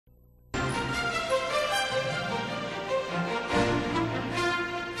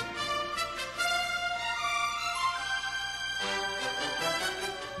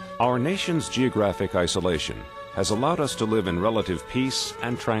Our nation's geographic isolation has allowed us to live in relative peace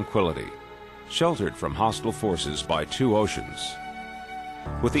and tranquility, sheltered from hostile forces by two oceans.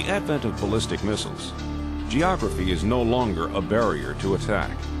 With the advent of ballistic missiles, geography is no longer a barrier to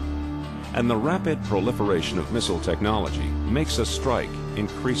attack, and the rapid proliferation of missile technology makes a strike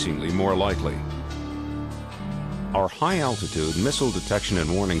increasingly more likely. Our high-altitude missile detection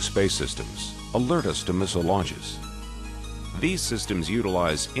and warning space systems alert us to missile launches. These systems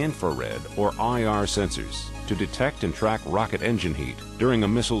utilize infrared or IR sensors to detect and track rocket engine heat during a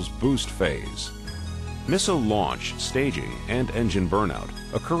missile's boost phase. Missile launch, staging, and engine burnout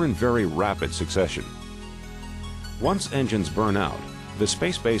occur in very rapid succession. Once engines burn out, the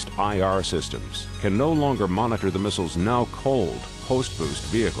space-based IR systems can no longer monitor the missile's now cold post-boost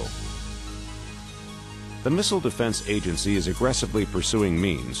vehicle. The Missile Defense Agency is aggressively pursuing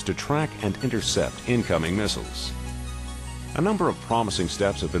means to track and intercept incoming missiles. A number of promising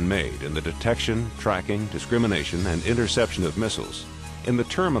steps have been made in the detection, tracking, discrimination, and interception of missiles in the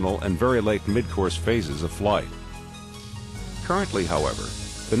terminal and very late mid-course phases of flight. Currently, however,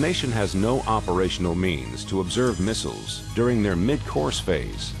 the nation has no operational means to observe missiles during their mid-course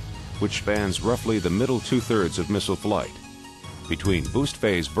phase, which spans roughly the middle two-thirds of missile flight, between boost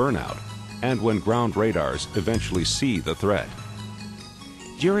phase burnout and when ground radars eventually see the threat.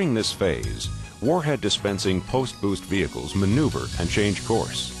 During this phase, warhead-dispensing post-boost vehicles maneuver and change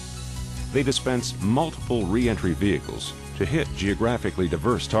course. They dispense multiple re-entry vehicles to hit geographically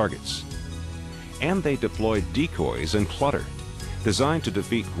diverse targets. And they deploy decoys and clutter, designed to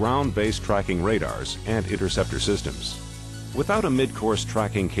defeat ground-based tracking radars and interceptor systems. Without a mid-course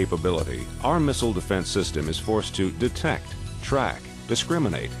tracking capability, our missile defense system is forced to detect, track,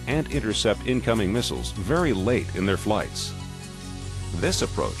 discriminate, and intercept incoming missiles very late in their flights. This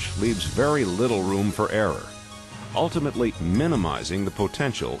approach leaves very little room for error, ultimately minimizing the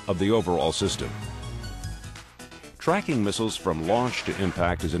potential of the overall system. Tracking missiles from launch to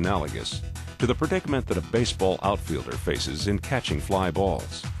impact is analogous to the predicament that a baseball outfielder faces in catching fly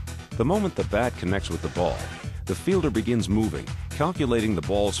balls. The moment the bat connects with the ball, the fielder begins moving, calculating the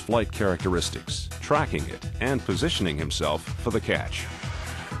ball's flight characteristics, tracking it, and positioning himself for the catch.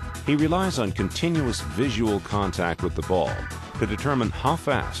 He relies on continuous visual contact with the ball to determine how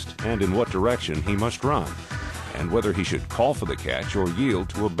fast and in what direction he must run, and whether he should call for the catch or yield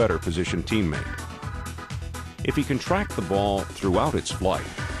to a better positioned teammate. If he can track the ball throughout its flight,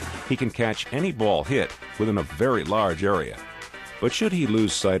 he can catch any ball hit within a very large area. But should he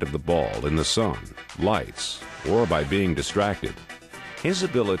lose sight of the ball in the sun, lights, or by being distracted, his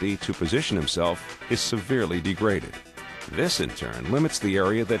ability to position himself is severely degraded. This, in turn, limits the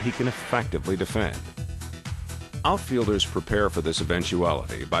area that he can effectively defend. Outfielders prepare for this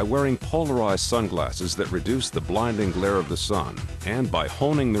eventuality by wearing polarized sunglasses that reduce the blinding glare of the sun, and by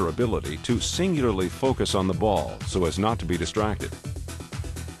honing their ability to singularly focus on the ball so as not to be distracted.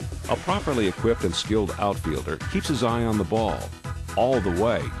 A properly equipped and skilled outfielder keeps his eye on the ball, all the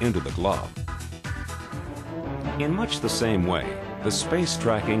way into the glove. In much the same way, the Space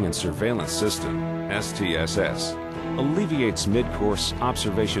Tracking and Surveillance System, STSS, alleviates mid-course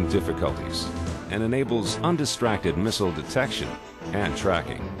observation difficulties and enables undistracted missile detection and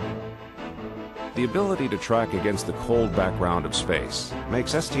tracking. The ability to track against the cold background of space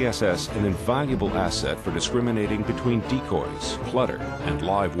makes STSS an invaluable asset for discriminating between decoys, clutter, and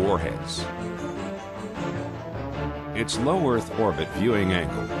live warheads. Its low Earth orbit viewing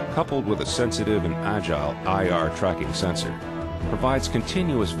angle, coupled with a sensitive and agile IR tracking sensor, provides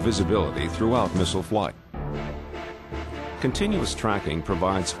continuous visibility throughout missile flight. Continuous tracking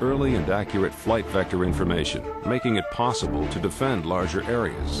provides early and accurate flight vector information, making it possible to defend larger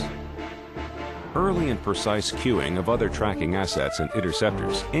areas. Early and precise cueing of other tracking assets and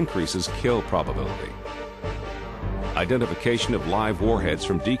interceptors increases kill probability. Identification of live warheads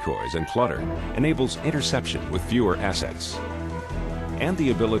from decoys and clutter enables interception with fewer assets. And the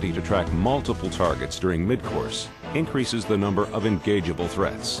ability to track multiple targets during mid-course increases the number of engageable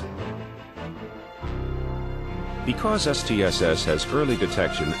threats. Because STSS has early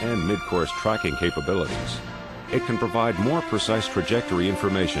detection and mid-course tracking capabilities, it can provide more precise trajectory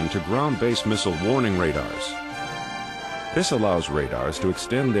information to ground-based missile warning radars. This allows radars to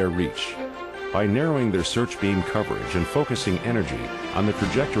extend their reach by narrowing their search beam coverage and focusing energy on the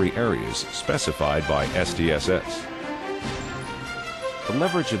trajectory areas specified by STSS. The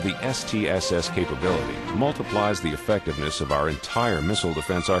leverage of the STSS capability multiplies the effectiveness of our entire missile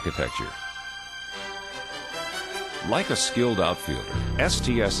defense architecture. Like a skilled outfielder,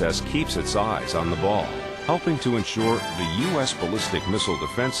 STSS keeps its eyes on the ball, helping to ensure the U.S. ballistic missile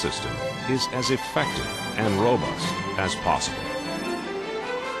defense system is as effective and robust as possible.